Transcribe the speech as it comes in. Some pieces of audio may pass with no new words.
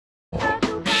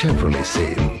Chevrolet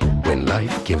sale, when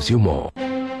life gives you more.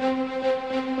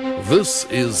 This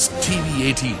is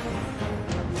TV18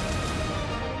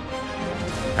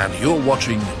 and you're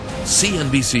watching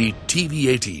CNBC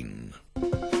TV18.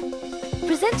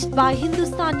 Presented by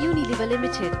Hindustan Unilever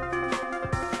Limited.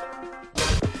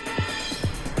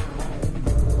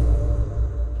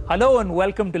 Hello and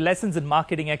welcome to Lessons in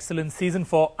Marketing Excellence Season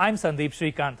 4. I'm Sandeep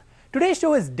Srikanth. Today's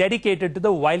show is dedicated to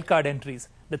the wildcard entries,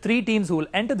 the three teams who will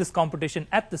enter this competition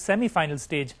at the semi-final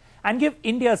stage and give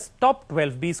India's top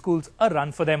 12 B schools a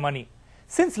run for their money.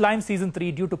 Since Lime Season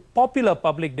 3, due to popular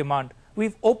public demand,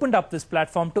 we've opened up this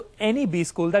platform to any B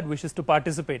school that wishes to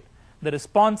participate. The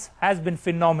response has been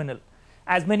phenomenal.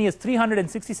 As many as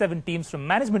 367 teams from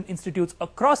management institutes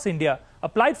across India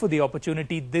applied for the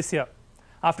opportunity this year.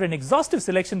 After an exhaustive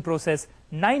selection process,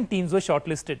 9 teams were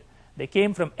shortlisted. They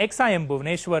came from XIM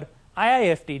Bhubaneswar,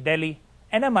 IIFT Delhi,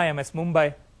 NMIMS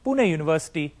Mumbai, Pune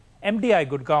University, MDI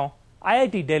Gurgaon,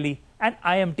 IIT Delhi and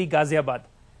IMT Ghaziabad.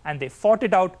 And they fought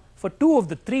it out for 2 of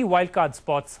the 3 wildcard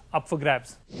spots up for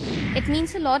grabs. It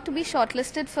means a lot to be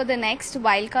shortlisted for the next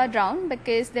wildcard round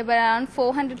because there were around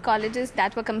 400 colleges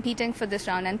that were competing for this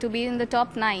round, and to be in the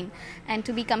top 9 and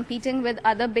to be competing with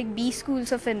other big B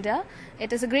schools of India,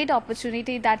 it is a great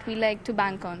opportunity that we like to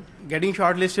bank on. Getting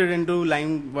shortlisted into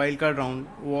Lime wildcard round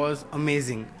was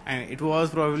amazing, and it was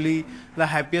probably the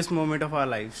happiest moment of our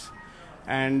lives.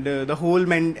 And the whole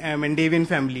Mendavian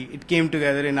family, it came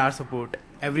together in our support.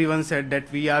 Everyone said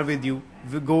that we are with you,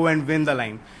 we go and win the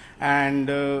Lime. And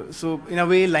so in a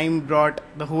way, Lime brought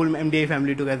the whole MDA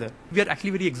family together. We are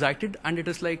actually very excited, and it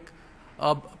is like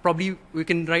probably we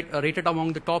can rate it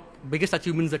among the top biggest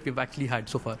achievements that we've actually had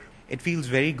so far. It feels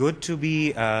very good to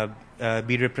be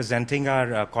representing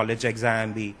our college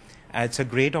XIMB. It's a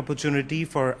great opportunity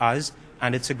for us,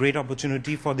 and it's a great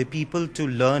opportunity for the people to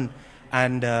learn,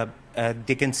 and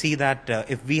they can see that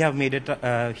if we have made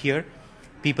it here,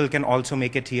 people can also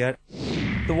make it here.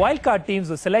 The wildcard teams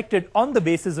were selected on the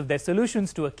basis of their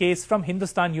solutions to a case from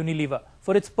Hindustan Unilever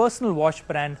for its personal wash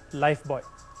brand Lifebuoy.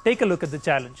 Take a look at the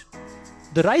challenge.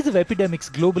 The rise of epidemics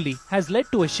globally has led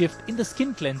to a shift in the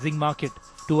skin cleansing market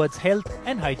towards health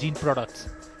and hygiene products.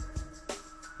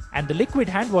 And the liquid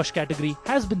hand wash category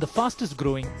has been the fastest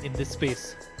growing in this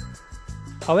space.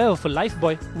 However, for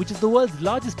Lifebuoy, which is the world's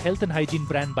largest health and hygiene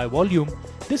brand by volume,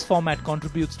 this format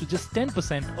contributes to just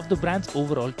 10% of the brand's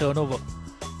overall turnover.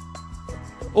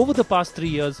 Over the past 3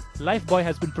 years, Lifebuoy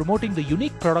has been promoting the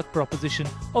unique product proposition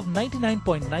of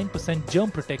 99.9% germ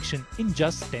protection in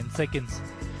just 10 seconds.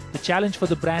 The challenge for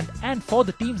the brand and for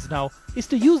the teams now is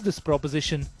to use this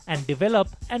proposition and develop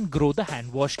and grow the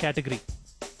hand wash category.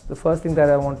 The first thing that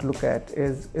I want to look at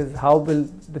is how will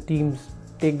the teams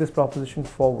take this proposition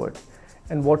forward,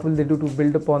 and what will they do to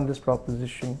build upon this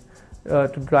proposition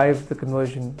to drive the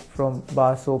conversion from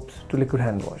bar soaps to liquid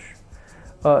hand wash.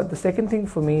 The second thing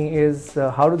for me is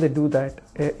how do they do that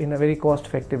in a very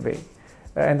cost-effective way.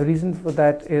 And the reason for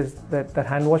that is that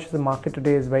hand wash as a market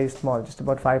today is very small, just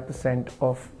about 5%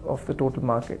 of the total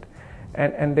market.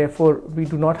 And therefore, we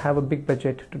do not have a big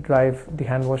budget to drive the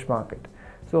hand wash market.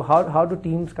 So how do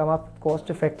teams come up with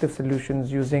cost-effective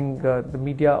solutions using the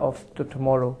media of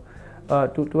tomorrow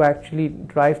to actually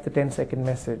drive the 10-second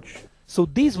message? So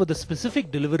these were the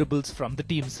specific deliverables from the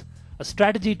teams. A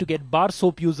strategy to get bar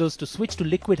soap users to switch to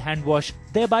liquid hand wash,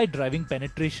 thereby driving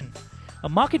penetration. A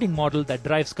marketing model that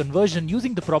drives conversion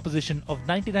using the proposition of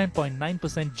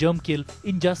 99.9% germ kill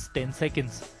in just 10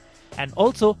 seconds. And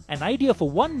also an idea for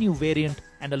one new variant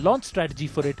and a launch strategy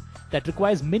for it that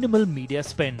requires minimal media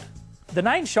spend. The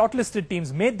 9 shortlisted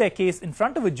teams made their case in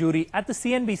front of a jury at the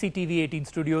CNBC TV18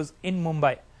 studios in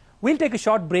Mumbai. We'll take a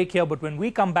short break here, but when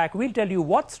we come back, we'll tell you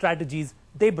what strategies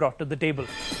they brought to the table.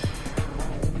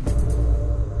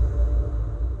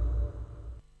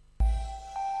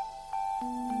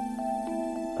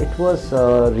 It was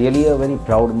really a very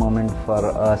proud moment for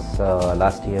us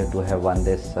last year to have won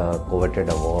this coveted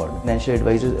award. Financial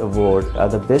Advisors Award are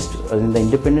the best in the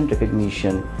independent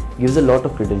recognition, gives a lot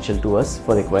of credential to us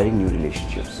for acquiring new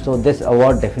relationships. So this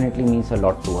award definitely means a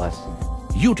lot to us.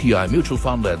 UTI Mutual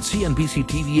Fund and CNBC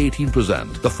TV18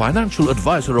 present the Financial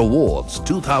Advisor Awards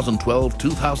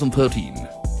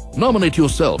 2012-2013. Nominate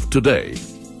yourself today.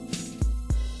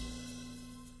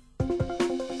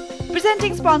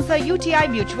 Presenting sponsor UTI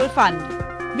Mutual Fund.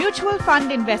 Mutual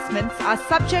fund investments are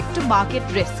subject to market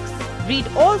risks. Read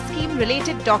all scheme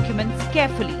related documents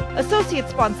carefully. Associate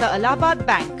sponsor Allahabad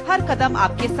Bank. Har kadam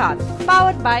aapke saath.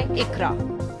 Powered by ICRA.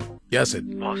 Yes,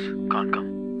 it. Boss, can't come.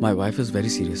 My wife is very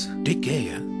serious. Take care,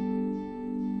 yeah?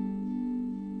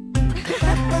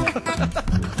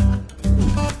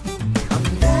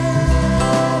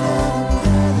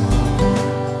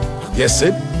 Yes,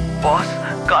 Sid? Boss,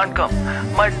 can't come.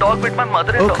 My dog bit my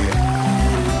mother-in-law. Okay.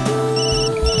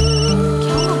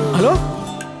 Hello?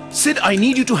 Sid, I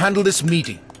need you to handle this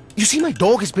meeting. You see, my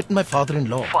dog has bitten my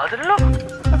father-in-law. Father-in-law?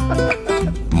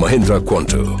 Mahindra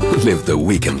Quanto. Live the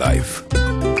weekend life.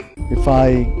 If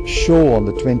I show on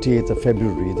the 28th of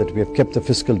February that we have kept the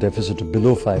fiscal deficit to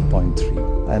below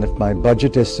 5.3, and if my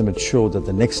budget estimates show that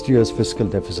the next year's fiscal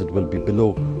deficit will be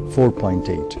below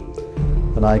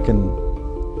 4.8, then I can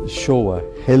show a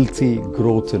healthy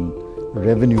growth in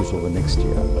revenues over next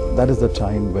year. That is the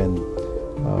time when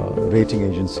rating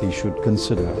agencies should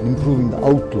consider improving the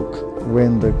outlook.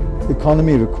 When the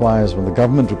economy requires, when the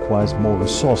government requires more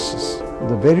resources,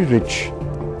 the very rich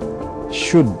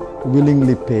should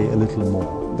willingly pay a little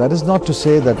more. That is not to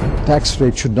say that tax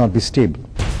rate should not be stable.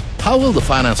 How will the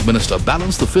finance minister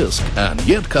balance the fisc and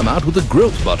yet come out with a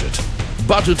growth budget?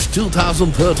 Budget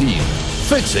 2013,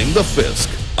 Fixing the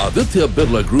Fisc. Aditya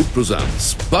Birla Group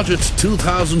presents Budget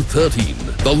 2013,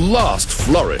 the last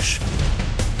flourish.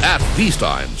 At these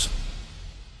times.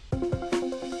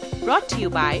 Brought to you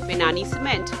by Venani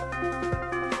Cement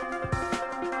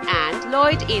and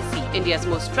Lloyd AC, India's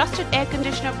most trusted air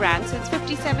conditioner brand since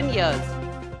 57 years.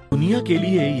 दुनिया के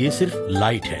लिए ये सिर्फ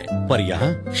light है, पर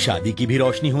यहाँ शादी की भी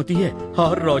रोशनी होती है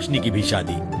और रोशनी की भी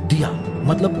शादी। दिया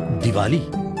मतलब दिवाली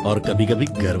और कभी-कभी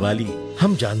घरवाली।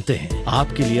 हम जानते हैं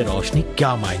आपके लिए रोशनी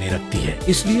क्या मायने रखती है,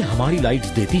 इसलिए हमारी लाइट्स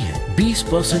देती हैं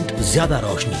 20% ज्यादा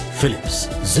रोशनी। फिलिप्स,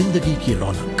 जिंदगी की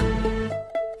रौनक।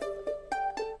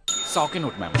 100 के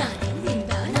नोट मैम।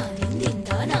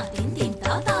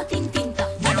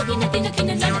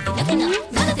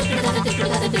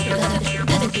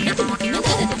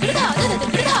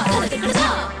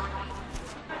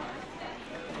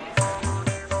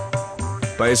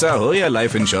 पैसा हो या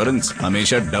लाइफ इंश्योरेंस,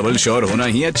 हमेशा डबल श्योर होना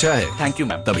ही अच्छा है। Thank you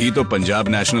ma'am. तभी तो पंजाब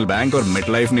नेशनल बैंक और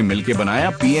मेटलाइफ ने मिलके बनाया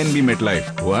पीएनबी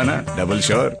मेटलाइफ। हुआ ना double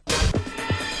sure.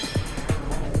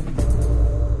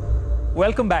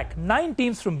 Welcome back. 9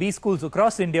 teams from B schools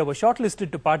across India were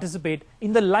shortlisted to participate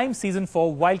in the Lime Season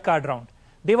 4 wildcard round.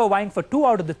 They were vying for 2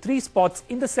 out of the 3 spots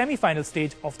in the semi-final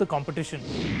stage of the competition.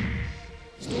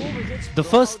 The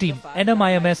first team,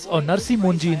 NMIMS or Narsi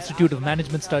Monji Institute of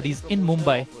Management Studies in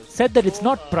Mumbai, said that it's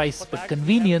not price but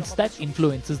convenience that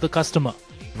influences the customer.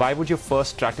 Why would your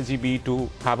first strategy be to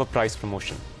have a price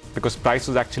promotion? Because price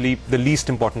was actually the least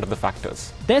important of the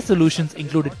factors. Their solutions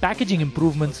included packaging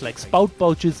improvements like spout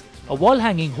pouches, a wall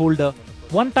hanging holder,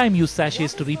 one-time use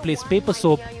sachets to replace paper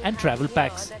soap and travel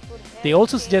packs. They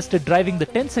also suggested driving the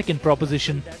 10-second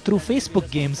proposition through Facebook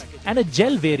games and a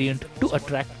gel variant to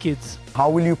attract kids. How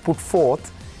will you put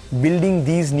forth building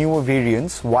these newer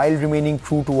variants while remaining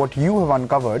true to what you have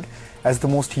uncovered as the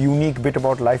most unique bit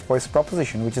about Lifebuoy's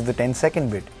proposition, which is the 10-second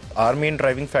bit? Our main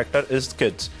driving factor is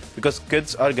kids, because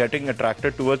kids are getting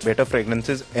attracted towards better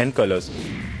fragrances and colors.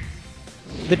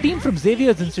 The team from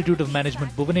Xavier's Institute of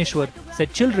Management, Bhubaneswar,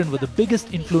 said children were the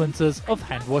biggest influencers of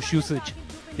hand wash usage.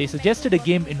 They suggested a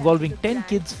game involving 10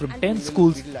 kids from 10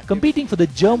 schools competing for the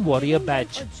Germ Warrior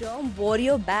badge. The Germ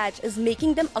Warrior badge is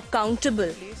making them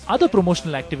accountable. Other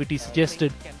promotional activities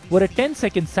suggested were a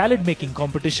 10-second salad making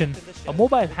competition, a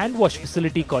mobile hand wash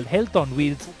facility called Health on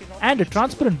Wheels, and a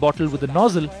transparent bottle with a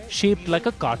nozzle shaped like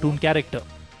a cartoon character.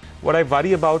 What I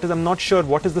worry about is I'm not sure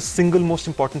what is the single most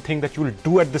important thing that you will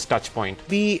do at this touch point.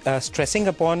 Be stressing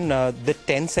upon the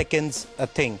 10 seconds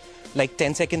thing, like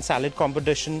 10-second salad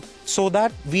competition, so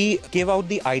that we give out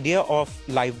the idea of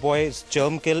Lifebuoy's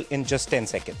germ kill in just 10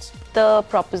 seconds. The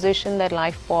proposition that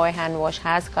Lifebuoy hand wash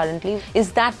has currently,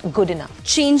 is that good enough?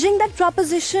 Changing that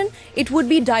proposition, it would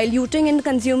be diluting in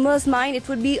consumers' mind, it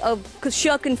would be a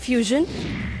sheer confusion.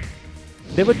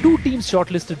 There were 2 teams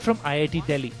shortlisted from IIT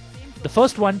Delhi. The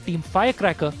first one, Team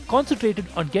Firecracker, concentrated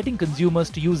on getting consumers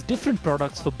to use different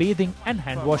products for bathing and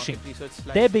hand washing.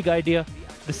 Their big idea,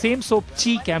 the Same Soap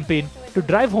Chi campaign to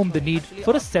drive home the need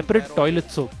for a separate toilet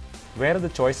soap. Where are the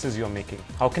choices you're making?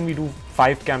 How can we do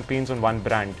 5 campaigns on one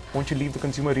brand? Won't you leave the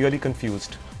consumer really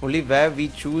confused? Only where we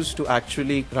choose to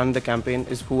actually run the campaign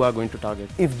is who are going to target.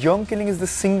 If germ killing is the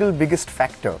single biggest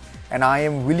factor, and I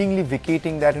am willingly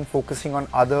vacating that and focusing on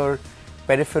other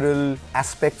peripheral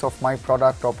aspects of my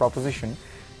product or proposition,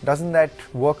 doesn't that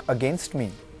work against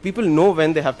me? People know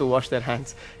when they have to wash their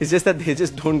hands. It's just that they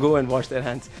just don't go and wash their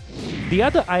hands. The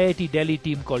other IIT Delhi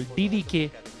team called DVK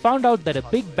found out that a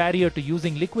big barrier to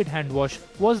using liquid hand wash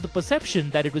was the perception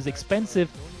that it was expensive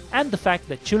and the fact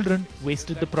that children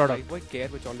wasted the product. Lifebuoy Care,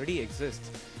 which already exists.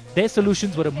 Their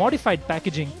solutions were a modified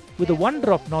packaging with a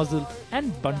one-drop nozzle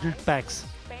and bundled packs.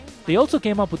 They also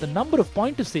came up with a number of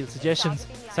point-of-sale suggestions,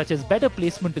 such as better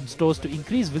placement in stores to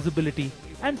increase visibility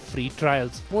and free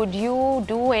trials. Would you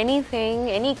do anything,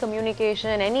 any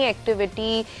communication, any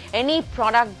activity, any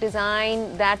product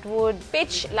design that would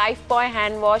pitch Lifebuoy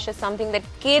hand wash as something that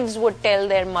kids would tell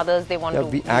their mothers they want to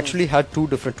We use? actually had two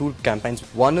campaigns.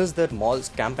 One is that malls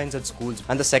campaigns at schools,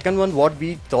 and the second one what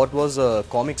we thought was a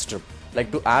comic strip,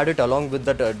 like to add it along with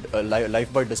that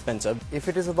Lifebuoy dispenser. If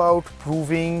it is about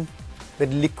proving that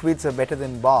liquids are better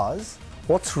than bars,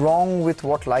 what's wrong with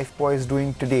what Lifebuoy is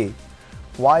doing today?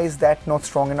 Why is that not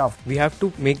strong enough? We have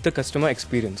to make the customer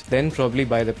experience, then probably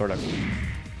buy the product.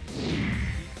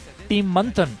 Team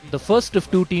Manthan, the first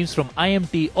of two teams from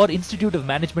IMT or Institute of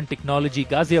Management Technology,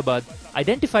 Ghaziabad,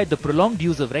 identified the prolonged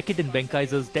use of Reckitt and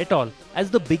Benckiser's Dettol as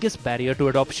the biggest barrier to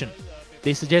adoption.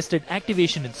 They suggested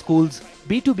activation in schools,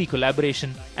 B2B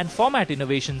collaboration, and format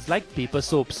innovations like paper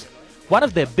soaps. One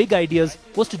of their big ideas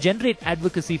was to generate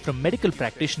advocacy from medical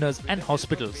practitioners and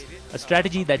hospitals, a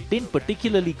strategy that didn't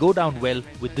particularly go down well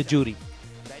with the jury.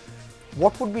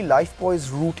 What would be Lifebuoy's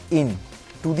route in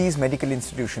to these medical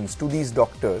institutions, to these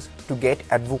doctors, to get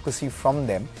advocacy from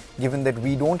them, given that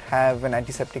we don't have an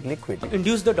antiseptic liquid?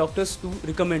 Induce the doctors to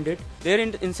recommend it. Their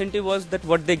incentive was that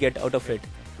what they get out of it.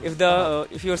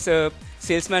 If your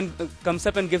salesman comes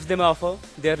up and gives them an offer,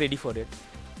 they are ready for it.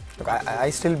 Look, I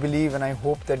still believe and I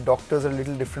hope that doctors are a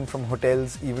little different from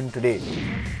hotels even today.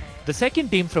 The second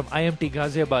team from IMT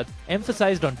Ghaziabad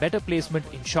emphasized on better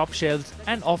placement in shop shelves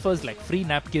and offers like free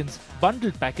napkins,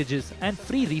 bundled packages and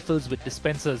free refills with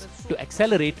dispensers to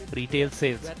accelerate retail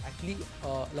sales. Actually,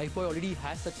 Lifebuoy already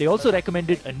has such. They also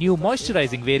recommended a new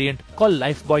moisturizing variant called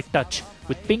Lifebuoy Touch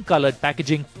with pink-colored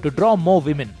packaging to draw more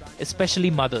women, especially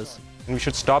mothers. We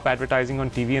should stop advertising on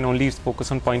TV and only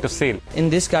focus on point of sale. In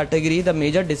this category, the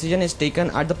major decision is taken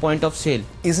at the point of sale.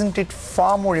 Isn't it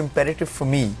far more imperative for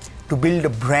me to build a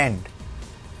brand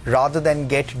rather than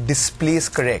get displays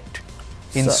correct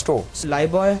in store?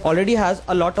 Lifebuoy already has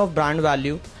a lot of brand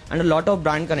value and a lot of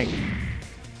brand connect.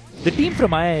 The team from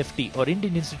IIFT or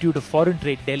Indian Institute of Foreign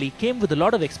Trade Delhi came with a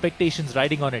lot of expectations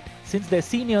riding on it since their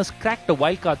seniors cracked a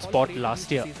wildcard spot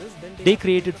last year. They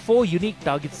created 4 unique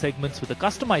target segments with a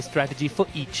customized strategy for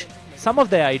each. Some of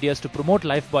their ideas to promote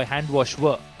Lifebuoy hand wash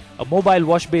were a mobile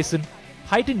wash basin,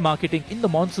 heightened marketing in the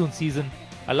monsoon season,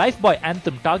 a Lifebuoy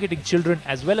anthem targeting children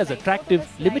as well as attractive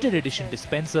limited edition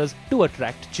dispensers to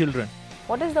attract children.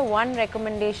 What is the one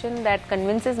recommendation that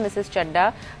convinces Mrs.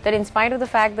 Chadda that in spite of the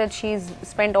fact that she's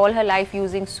spent all her life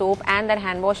using soap and that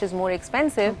hand wash is more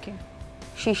expensive,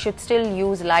 she should still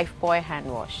use Lifebuoy hand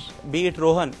wash? Be it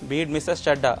Rohan, be it Mrs.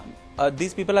 Chadda,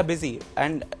 these people are busy,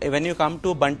 and when you come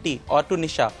to Bunty or to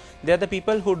Nisha, they are the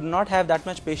people who do not have that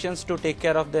much patience to take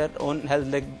care of their own health.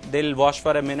 Like they'll wash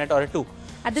for a minute or two.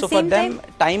 So for them,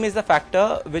 time is the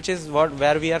factor which is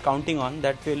where we are counting on,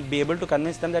 that we'll be able to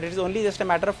convince them that it is only just a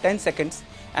matter of 10 seconds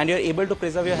and you're able to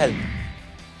preserve your health.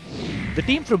 The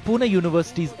team from Pune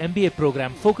University's MBA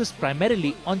program focused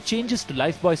primarily on changes to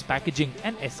Lifebuoy's packaging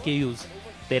and SKUs.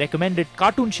 They recommended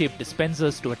cartoon-shaped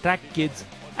dispensers to attract kids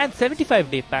and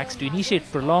 75-day packs to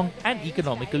initiate prolonged and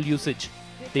economical usage.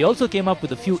 They also came up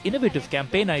with a few innovative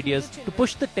campaign ideas to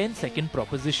push the 10-second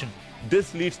proposition.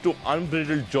 This leads to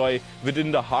unbridled joy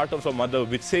within the heart of a mother,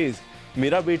 which says,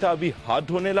 "Mera beta abhi haath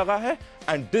dhone laga hai,"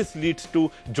 and this leads to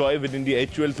joy within the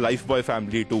HUL's Lifebuoy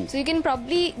family too. So you can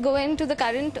probably go into the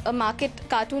current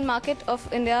cartoon market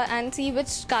of India and see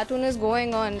which cartoon is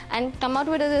going on and come out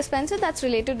with a dispenser that's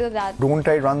related to that. Don't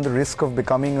I run the risk of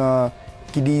becoming a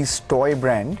kiddies toy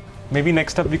brand? Maybe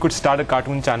next up we could start a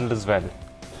cartoon channel as well.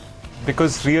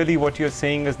 Because really what you're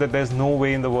saying is that there's no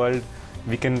way in the world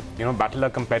we can, battle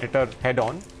a competitor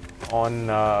head-on on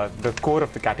the core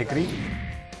of the category.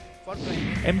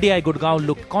 MDI Gurgaon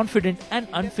looked confident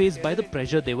and unfazed by the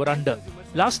pressure they were under.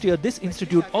 Last year, this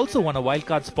institute also won a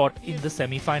wildcard spot in the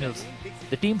semi-finals.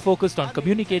 The team focused on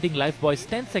communicating Lifebuoy's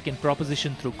 10-second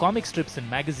proposition through comic strips and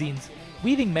magazines,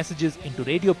 weaving messages into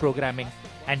radio programming,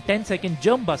 and 10-second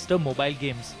germ-buster mobile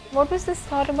games. What was this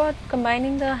thought about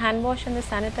combining the hand wash and the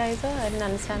sanitizer? I didn't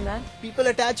understand that. People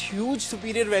attach huge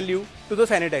superior value to the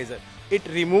sanitizer. It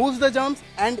removes the germs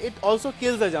and it also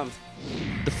kills the germs.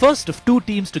 The first of 2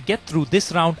 teams to get through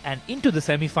this round and into the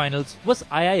semi-finals was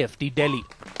IIFT Delhi.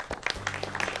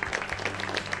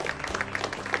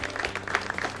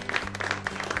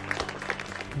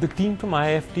 The team from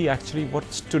IIFT, actually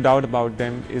what stood out about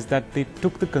them is that they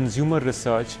took the consumer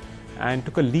research and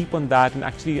took a leap on that and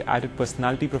actually added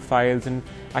personality profiles and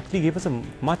actually gave us a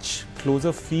much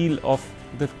closer feel of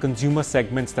the consumer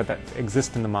segments that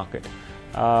exist in the market.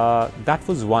 That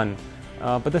was one.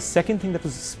 But the second thing that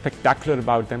was spectacular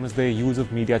about them was their use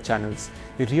of media channels.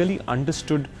 They really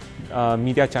understood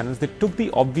media channels. They took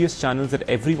the obvious channels that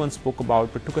everyone spoke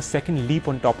about, but took a second leap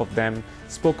on top of them,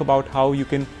 spoke about how you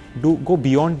can go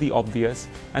beyond the obvious,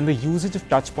 and the usage of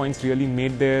touch points really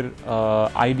made their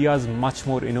ideas much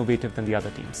more innovative than the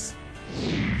other teams.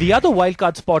 The other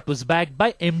wildcard spot was bagged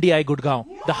by MDI Gurgaon,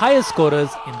 the highest scorers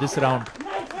in this round.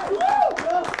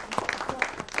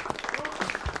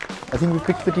 I think we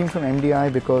picked the team from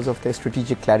MDI because of their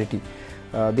strategic clarity.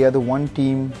 They are the one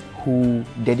team who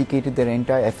dedicated their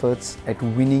entire efforts at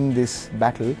winning this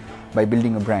battle by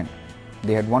building a brand.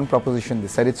 They had one proposition, they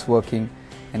said it's working,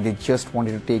 and they just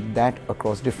wanted to take that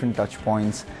across different touch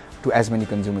points to as many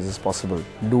consumers as possible.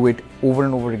 Do it over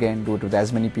and over again, do it with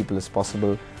as many people as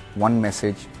possible. One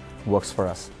message works for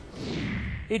us.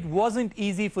 It wasn't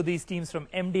easy for these teams from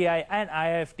MDI and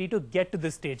IIFT to get to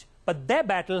this stage, but their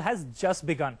battle has just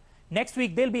begun. Next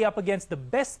week, they'll be up against the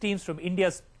best teams from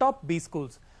India's top B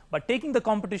schools. But taking the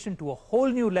competition to a whole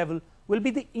new level will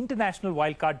be the international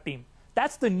wildcard team.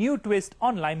 That's the new twist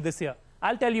on Lime this year.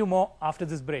 I'll tell you more after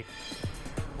this break.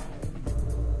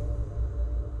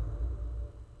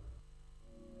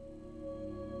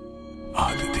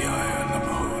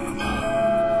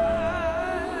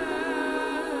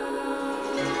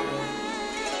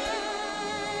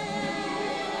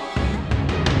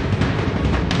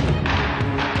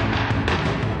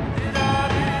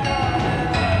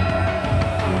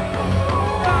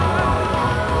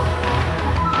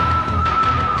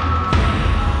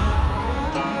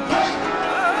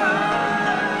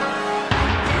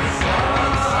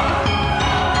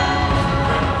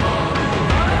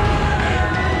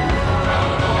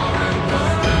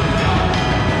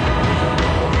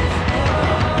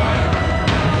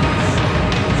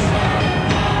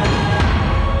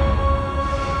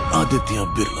 Aditya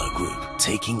Birla Group,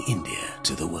 taking India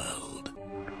to the world.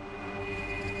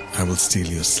 I will steal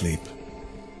your sleep.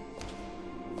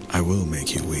 I will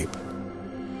make you weep.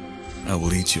 I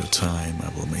will eat your time.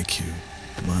 I will make you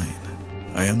mine.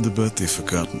 I am the birthday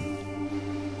forgotten,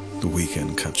 the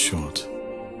weekend cut short.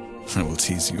 I will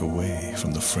tease you away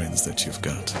from the friends that you've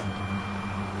got.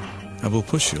 I will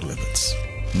push your limits,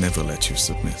 never let you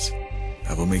submit.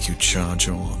 I will make you charge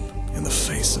on in the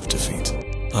face of defeat.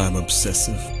 I am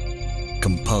obsessive,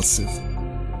 compulsive,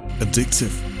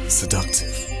 addictive,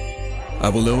 seductive. I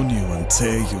will own you and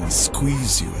tear you and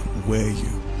squeeze you and wear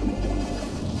you.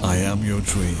 I am your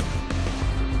dream.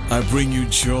 I bring you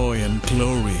joy and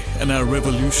glory and I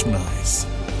revolutionize.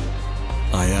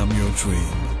 I am your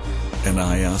dream and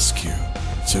I ask you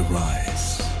to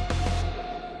rise.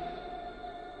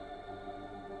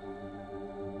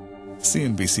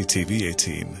 CNBC TV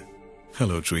 18.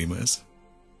 Hello, dreamers.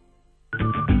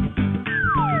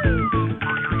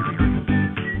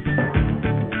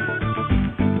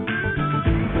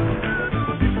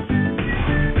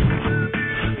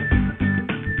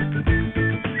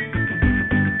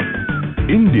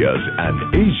 India's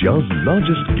and Asia's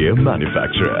largest gear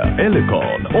manufacturer,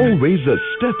 Elecon, always a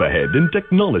step ahead in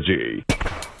technology.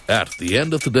 At the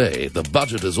end of the day, the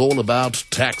budget is all about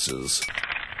taxes.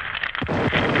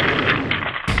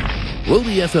 Will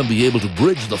the FM be able to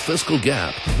bridge the fiscal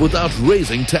gap without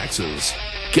raising taxes?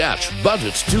 Catch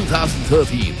Budget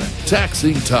 2013,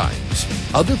 Taxing Times.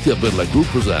 Aditya Birla Group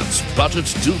presents Budget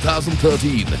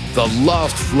 2013, The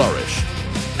Last Flourish.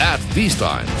 At these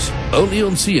times, only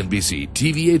on CNBC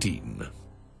TV 18.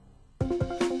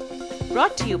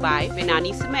 Brought to you by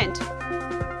Venani Cement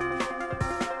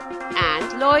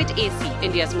and Lloyd AC,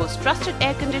 India's most trusted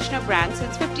air conditioner brand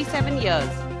since 57 years.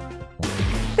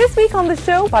 This week on the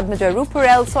show, Padmaja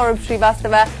Ruparel, Saurabh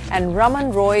Srivastava and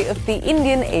Raman Roy of the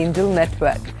Indian Angel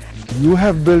Network. You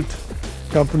have built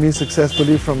companies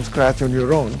successfully from scratch on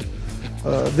your own,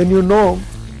 then you know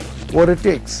what it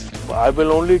takes. I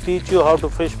will only teach you how to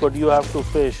fish, but you have to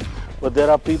fish. But there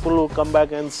are people who come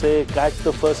back and say, catch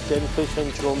the first 10 fish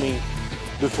and show me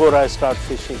before I start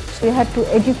fishing. We had to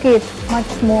educate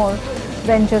much more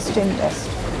than just invest.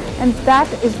 And that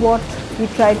is what we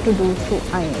tried to do through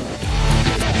IAM.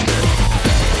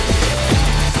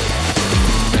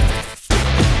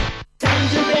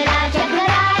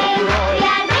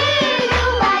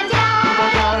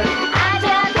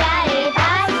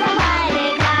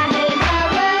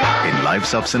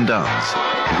 Life's ups and downs,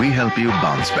 we help you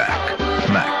bounce back.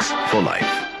 Max for life.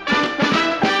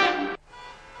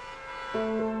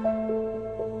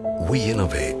 We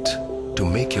innovate to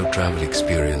make your travel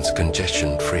experience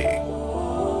congestion-free.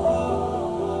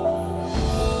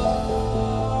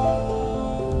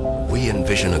 We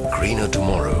envision a greener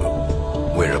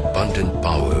tomorrow where abundant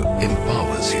power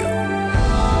empowers you.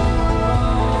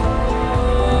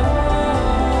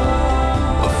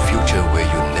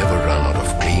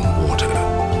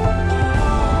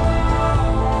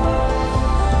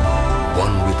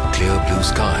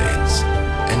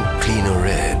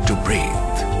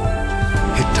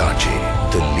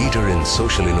 and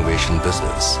social innovation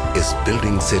business is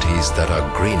building cities that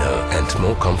are greener and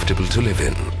more comfortable to live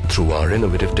in through our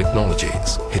innovative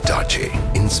technologies. Hitachi,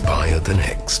 inspire the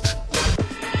next.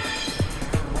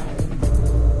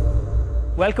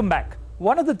 Welcome back.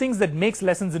 One of the things that makes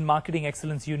Lessons in Marketing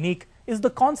Excellence unique is the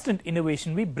constant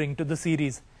innovation we bring to the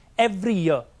series. Every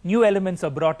year, new elements are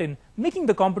brought in, making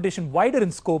the competition wider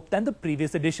in scope than the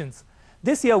previous editions.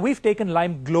 This year, we've taken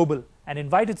Lime global and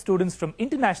invited students from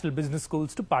international business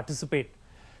schools to participate.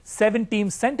 7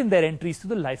 teams sent in their entries to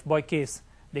the Lifebuoy case.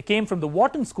 They came from the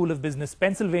Wharton School of Business,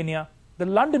 Pennsylvania, the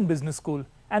London Business School,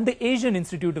 and the Asian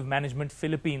Institute of Management,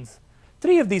 Philippines.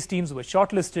 3 of these teams were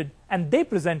shortlisted, and they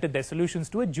presented their solutions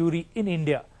to a jury in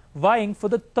India, vying for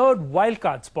the 3rd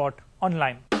wildcard spot on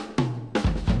Lime.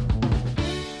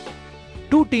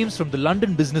 2 teams from the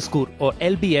London Business School, or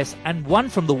LBS, and 1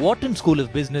 from the Wharton School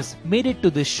of Business made it to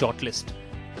this shortlist.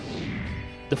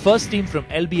 The first team from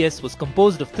LBS was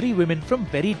composed of 3 women from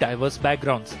very diverse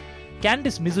backgrounds.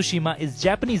 Candice Mizushima is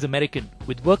Japanese-American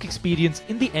with work experience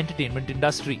in the entertainment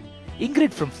industry.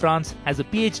 Ingrid from France has a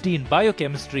PhD in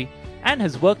biochemistry and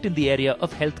has worked in the area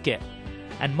of healthcare.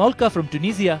 And Molka from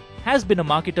Tunisia has been a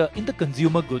marketer in the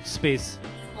consumer goods space.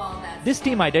 This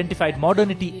team identified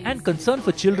modernity and concern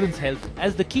for children's health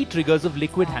as the key triggers of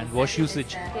liquid hand wash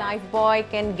usage. Lifebuoy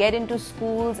can get into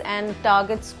schools and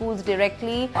target schools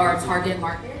directly. Our target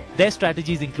market. Their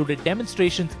strategies included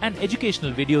demonstrations and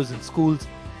educational videos in schools,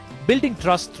 building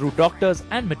trust through doctors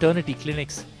and maternity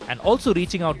clinics, and also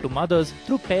reaching out to mothers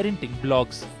through parenting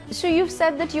blogs. So you've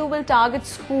said that you will target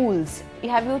schools.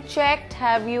 Have you checked?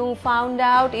 Have you found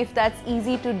out if that's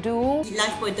easy to do?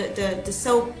 Lifebuoy, the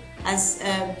soap has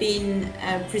been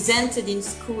presented in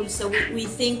schools, so we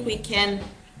think we can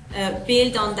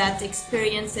build on that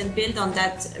experience and build on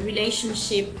that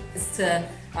relationship.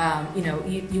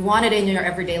 You want it in your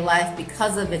everyday life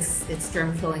because of its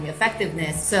germ-killing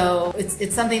effectiveness. So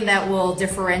it's something that will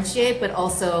differentiate, but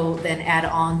also then add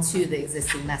on to the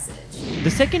existing message. The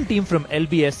second team from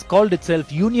LBS called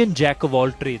itself Union Jack of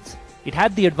All Trades. It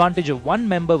had the advantage of 1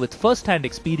 member with first-hand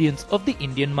experience of the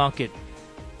Indian market.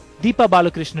 Deepa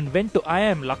Balakrishnan went to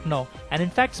IIM Lucknow and in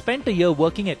fact spent a year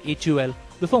working at HUL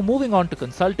before moving on to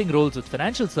consulting roles with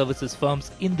financial services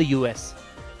firms in the US.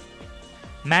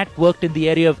 Matt worked in the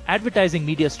area of advertising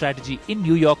media strategy in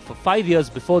New York for 5 years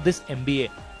before this MBA.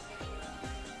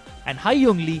 And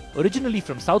Ha-Young Lee, originally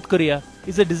from South Korea,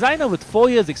 is a designer with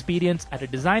 4 years experience at a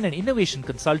design and innovation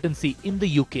consultancy in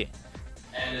the UK.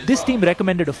 This team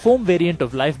recommended a foam variant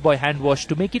of Lifebuoy hand wash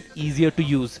to make it easier to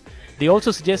use. They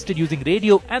also suggested using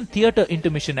radio and theatre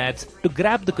intermission ads to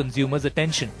grab the consumer's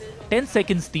attention, 10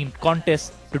 seconds themed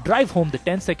contests to drive home the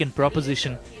 10-second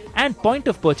proposition, and point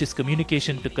of purchase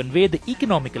communication to convey the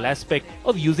economical aspect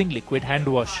of using liquid hand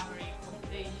wash.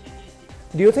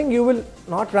 Do you think you will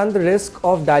not run the risk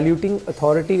of diluting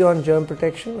authority on germ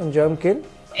protection, on germ kill?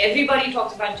 Everybody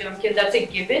talks about germ kill, that's a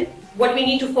given. What we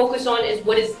need to focus on is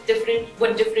what is different,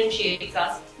 what differentiates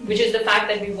us, which is the fact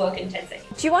that we work in 10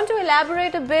 seconds. Do you want to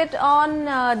elaborate a bit on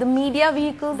the media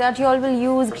vehicles that you all will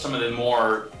use? For some of the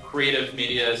more creative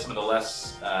media, some of the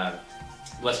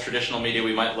less traditional media,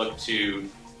 we might look to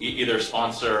either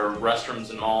sponsor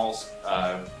restrooms and malls,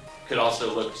 could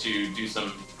also look to do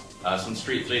some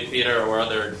street theater or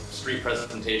other street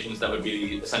presentations that would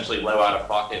be essentially low out of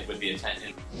pocket with the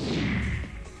intent.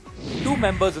 2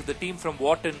 members of the team from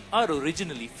Wharton are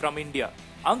originally from India.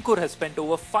 Ankur has spent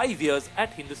over 5 years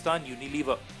at Hindustan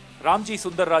Unilever. Ramji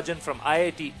Sundarrajan from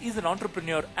IIT is an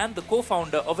entrepreneur and the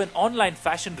co-founder of an online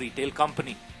fashion retail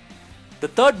company. The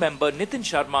third member, Nitin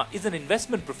Sharma, is an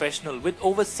investment professional with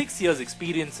over 6 years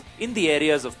experience in the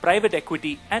areas of private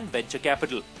equity and venture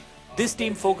capital. This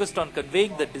team focused on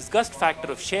conveying the disgust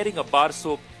factor of sharing a bar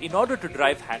soap in order to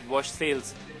drive hand wash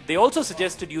sales. They also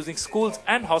suggested using schools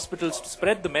and hospitals to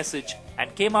spread the message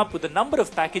and came up with a number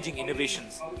of packaging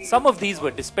innovations. Some of these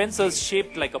were dispensers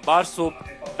shaped like a bar soap,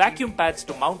 vacuum pads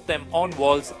to mount them on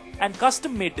walls, and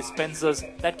custom-made dispensers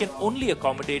that can only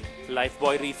accommodate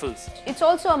Lifebuoy refills. It's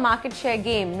also a market share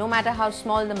game, no matter how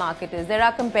small the market is. There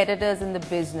are competitors in the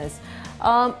business.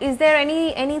 Is there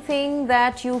anything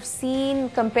that you've seen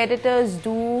competitors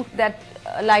do that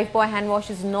Lifebuoy hand wash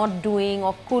is not doing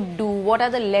or could do? What are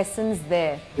the lessons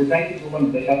there? Design is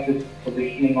woman built up this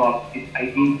positioning of it's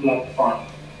hygiene plus fun.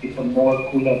 It's a more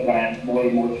cooler brand, more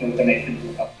emotional connection to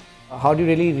the customer. How do you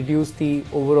really reduce the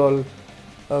overall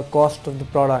cost of the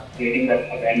product? Creating that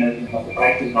awareness, the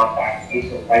price is not that,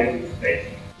 so why do you spend?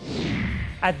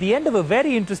 At the end of a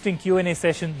very interesting Q&A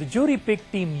session, the jury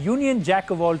picked team Union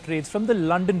Jack of All Trades from the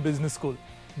London Business School.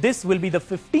 This will be the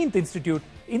 15th institute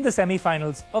in the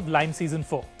semi-finals of Lime Season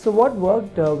 4. So what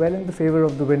worked well in the favor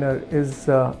of the winner is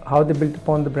how they built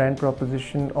upon the brand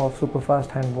proposition of Superfast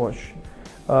Hand Wash,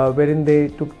 wherein they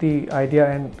took the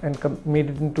idea and made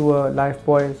it into a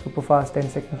Lifebuoy Superfast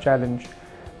 10-second challenge,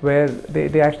 where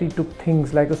they actually took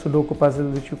things like a Sudoku puzzle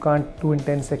which you can't do in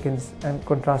 10 seconds and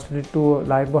contrasted it to a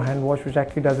Lifebuoy hand wash which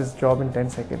actually does its job in 10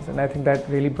 seconds, and I think that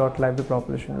really brought live the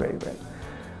proposition very well.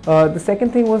 The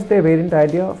second thing was their variant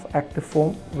idea of active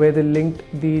foam, where they linked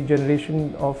the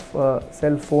generation of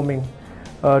self-foaming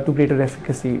to greater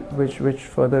efficacy, which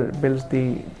further builds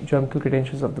the germ kill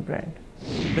credentials of the brand.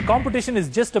 The competition is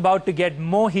just about to get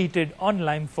more heated on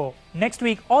Lime 4. Next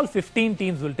week, all 15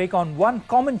 teams will take on one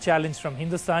common challenge from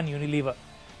Hindustan Unilever.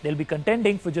 They'll be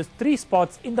contending for just 3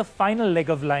 spots in the final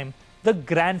leg of Lime, the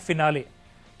grand finale.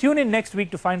 Tune in next week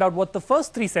to find out what the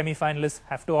first 3 semi-finalists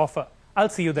have to offer. I'll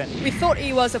see you then. We thought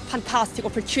it was a fantastic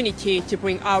opportunity to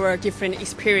bring our different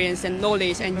experience and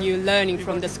knowledge and new learning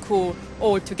from the school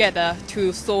all together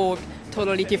to solve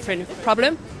totally different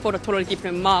problem for a totally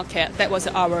different market. That was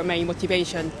our main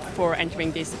motivation for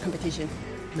entering this competition.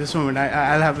 Just a moment,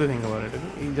 I'll have to think about it.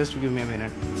 Okay? Just give me a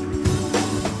minute.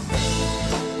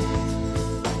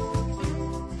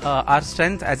 Our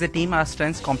strengths as a team, our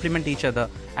strengths complement each other,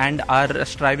 and our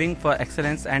striving for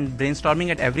excellence and brainstorming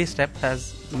at every step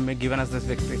has given us this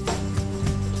victory.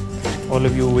 All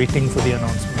of you waiting for the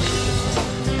announcement.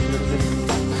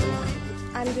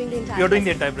 I'm doing the entire You're doing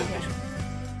the entire presentation.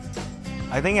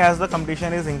 I think as the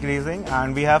competition is increasing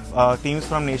and we have teams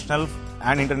from national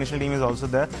and international team is also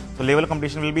there, so level of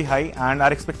competition will be high and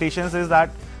our expectations is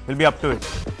that we'll be up to it.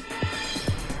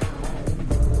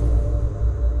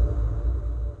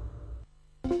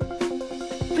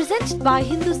 Presented by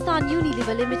Hindustan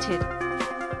Unilever Limited.